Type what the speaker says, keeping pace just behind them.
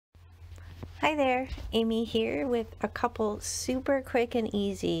Hi there, Amy here with a couple super quick and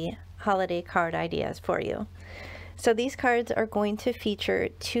easy holiday card ideas for you. So these cards are going to feature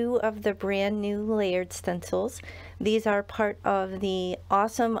two of the brand new layered stencils. These are part of the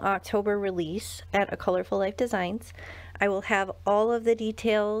awesome October release at A Colorful Life Designs. I will have all of the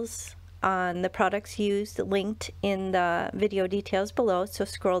details on the products used linked in the video details below, so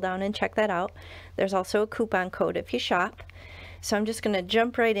scroll down and check that out. There's also a coupon code if you shop. So I'm just going to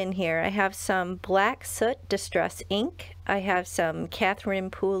jump right in here. I have some Black Soot Distress ink. I have some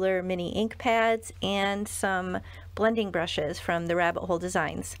Catherine Pooler mini ink pads and some blending brushes from the Rabbit Hole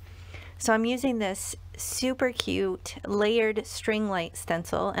Designs. So I'm using this super cute layered string light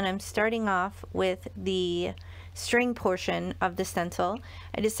stencil, and I'm starting off with the string portion of the stencil.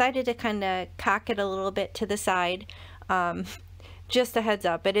 I decided to kind of cock it a little bit to the side. Just a heads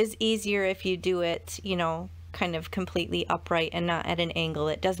up, it is easier if you do it, you know, kind of completely upright and not at an angle.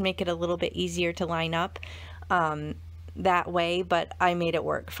 It does make it a little bit easier to line up that way, but I made it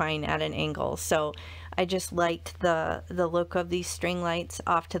work fine at an angle. So I just liked the look of these string lights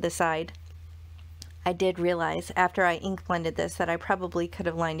off to the side. I did realize after I ink blended this that I probably could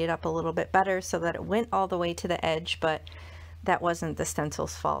have lined it up a little bit better so that it went all the way to the edge, but that wasn't the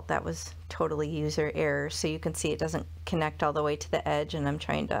stencil's fault. That was totally user error. So you can see it doesn't connect all the way to the edge, and I'm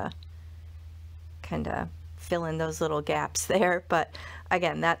trying to kind of fill in those little gaps there, but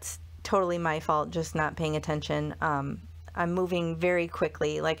again, that's totally my fault, just not paying attention. I'm moving very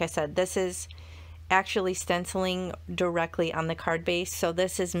quickly. Like I said, this is actually stenciling directly on the card base, so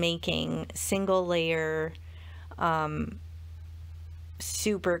this is making single layer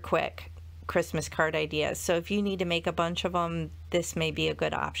super quick Christmas card ideas. So if you need to make a bunch of them, this may be a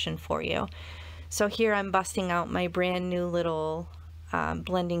good option for you. So here I'm busting out my brand new little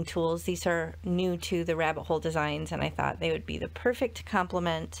blending tools. These are new to the Rabbit Hole Designs, and I thought they would be the perfect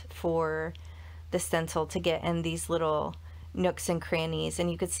complement for the stencil to get in these little nooks and crannies.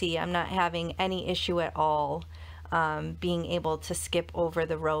 And you can see I'm not having any issue at all being able to skip over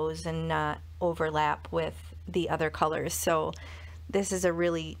the rows and not overlap with the other colors. So this is a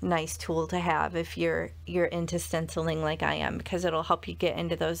really nice tool to have if you're into stenciling like I am, because it'll help you get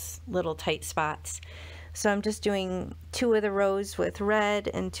into those little tight spots. So I'm just doing 2 of the rows with red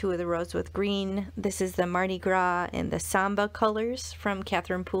and 2 of the rows with green. This is the Mardi Gras and the Samba colors from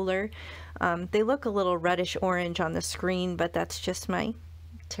Catherine Pooler. They look a little reddish orange on the screen, but that's just my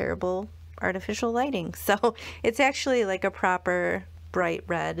terrible artificial lighting. So it's actually like a proper bright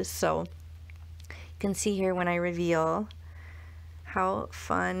red. So you can see here when I reveal, how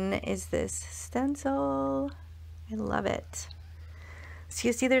fun is this stencil? I love it. So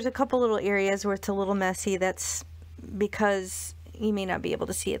you see there's a couple little areas where it's a little messy. That's because you may not be able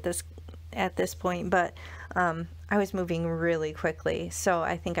to see it at this point, but I was moving really quickly, so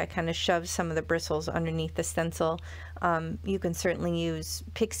I think I kind of shoved some of the bristles underneath the stencil. You can certainly use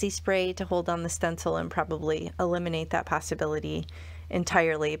pixie spray to hold on the stencil and probably eliminate that possibility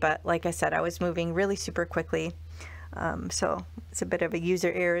entirely, but like I said, I was moving really super quickly, so it's a bit of a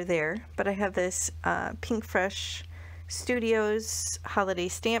user error there. But I have this Pinkfresh Studios holiday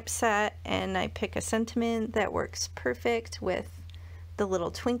stamp set, and I pick a sentiment that works perfect with the little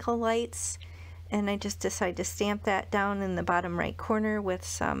twinkle lights, and I just decide to stamp that down in the bottom right corner with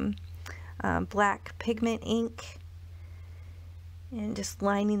some black pigment ink, and just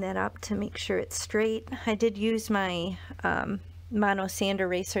lining that up to make sure it's straight. I did use my mono sand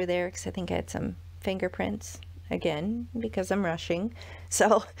eraser there because I think I had some fingerprints, again because I'm rushing.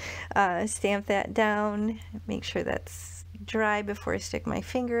 So stamp that down, make sure that's dry before I stick my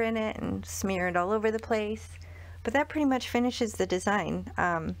finger in it and smear it all over the place. But that pretty much finishes the design.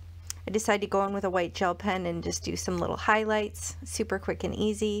 I decided to go in with a white gel pen and just do some little highlights, super quick and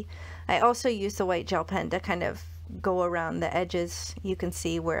easy. I also used the white gel pen to kind of go around the edges. You can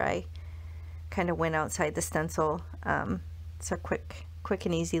see where I kind of went outside the stencil. It's a quick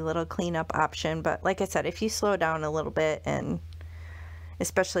and easy little cleanup option, but like I said, if you slow down a little bit, and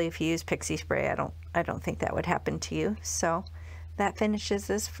especially if you use pixie spray, I don't think that would happen to you. So that finishes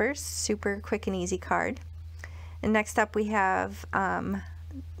this first super quick and easy card. And next up we have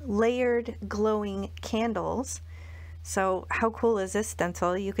layered glowing candles. So how cool is this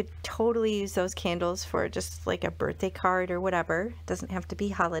stencil? You could totally use those candles for just like a birthday card or whatever. It doesn't have to be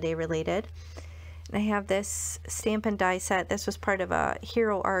holiday related. I have this stamp and die set. This was part of a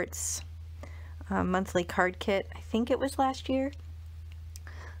Hero Arts monthly card kit. I think it was last year.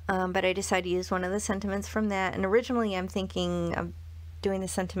 But I decided to use one of the sentiments from that. And originally I'm thinking of doing the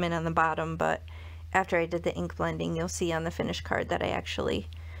sentiment on the bottom, but after I did the ink blending, you'll see on the finished card that I actually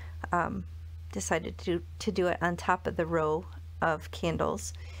decided to do it on top of the row of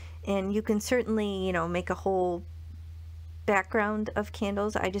candles. And you can certainly, you know, make a whole background of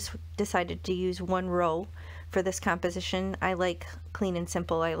candles. I just decided to use one row for this composition. I like clean and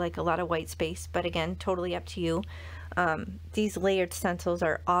simple. I like a lot of white space, but again, totally up to you. These layered stencils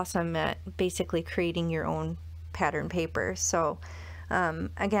are awesome at basically creating your own pattern paper. So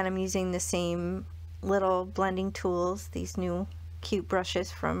again, I'm using the same little blending tools, these new cute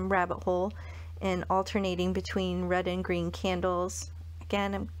brushes from Rabbit Hole, and alternating between red and green candles.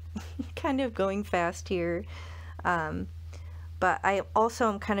 Again, I'm kind of going fast here, but I also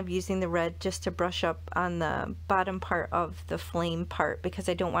am kind of using the red just to brush up on the bottom part of the flame part, because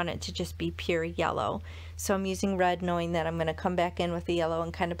I don't want it to just be pure yellow. So I'm using red, knowing that I'm going to come back in with the yellow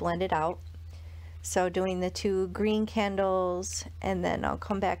and kind of blend it out. So doing the 2 green candles, and then I'll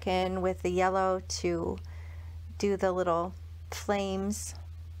come back in with the yellow to do the little flames.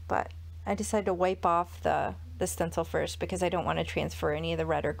 But I decided to wipe off the stencil first, because I don't want to transfer any of the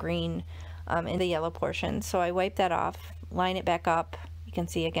red or green in the yellow portion. So I wipe that off, line it back up. You can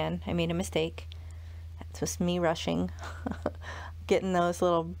see again, I made a mistake. That's just me rushing. Getting those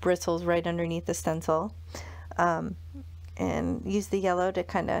little bristles right underneath the stencil. And use the yellow to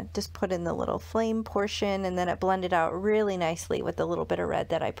kind of just put in the little flame portion, and then it blended out really nicely with the little bit of red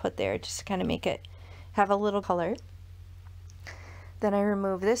that I put there, just to kind of make it have a little color. Then I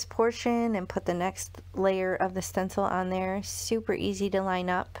remove this portion and put the next layer of the stencil on there. Super easy to line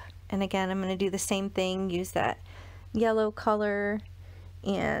up. And again, I'm going to do the same thing, use that yellow color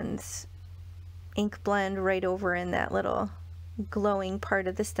and ink blend right over in that little glowing part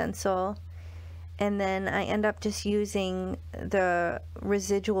of the stencil. And then I end up just using the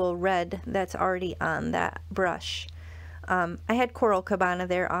residual red that's already on that brush. I had Coral Cabana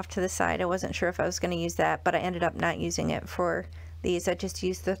there off to the side. I wasn't sure if I was going to use that, but I ended up not using it for these. I just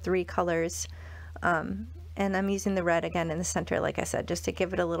used the 3 colors. And I'm using the red again in the center, like I said, just to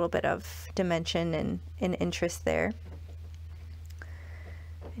give it a little bit of dimension and interest there.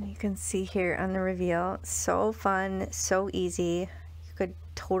 And you can see here on the reveal, so fun, so easy. You could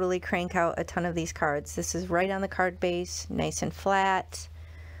totally crank out a ton of these cards. This is right on the card base, nice and flat,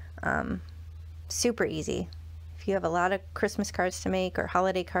 super easy. If you have a lot of Christmas cards to make or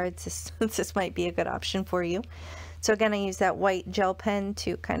holiday cards, this might be a good option for you. So again, I use that white gel pen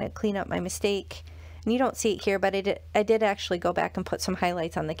to kind of clean up my mistake. And you don't see it here, but I did actually go back and put some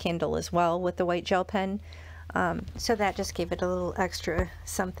highlights on the candle as well with the white gel pen. So that just gave it a little extra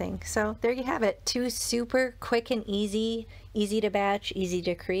something. So there you have it. 2 super quick and easy to batch, easy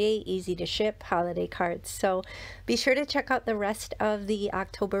to create, easy to ship holiday cards. So be sure to check out the rest of the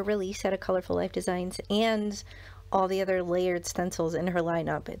October release at A Colorful Life Designs and all the other layered stencils in her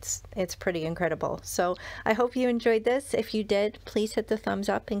lineup. It's pretty incredible. So I hope you enjoyed this. If you did, please hit the thumbs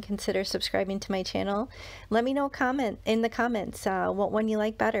up and consider subscribing to my channel. Let me know in the comments what one you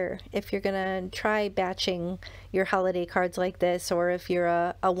like better, if you're gonna try batching your holiday cards like this, or if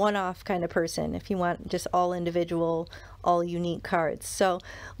you're a one-off kind of person, if you want just all individual, all unique cards. So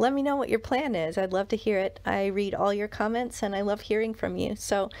let me know what your plan is. I'd love to hear it. I read all your comments and I love hearing from you.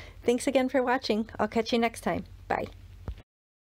 So thanks again for watching. I'll catch you next time. Bye.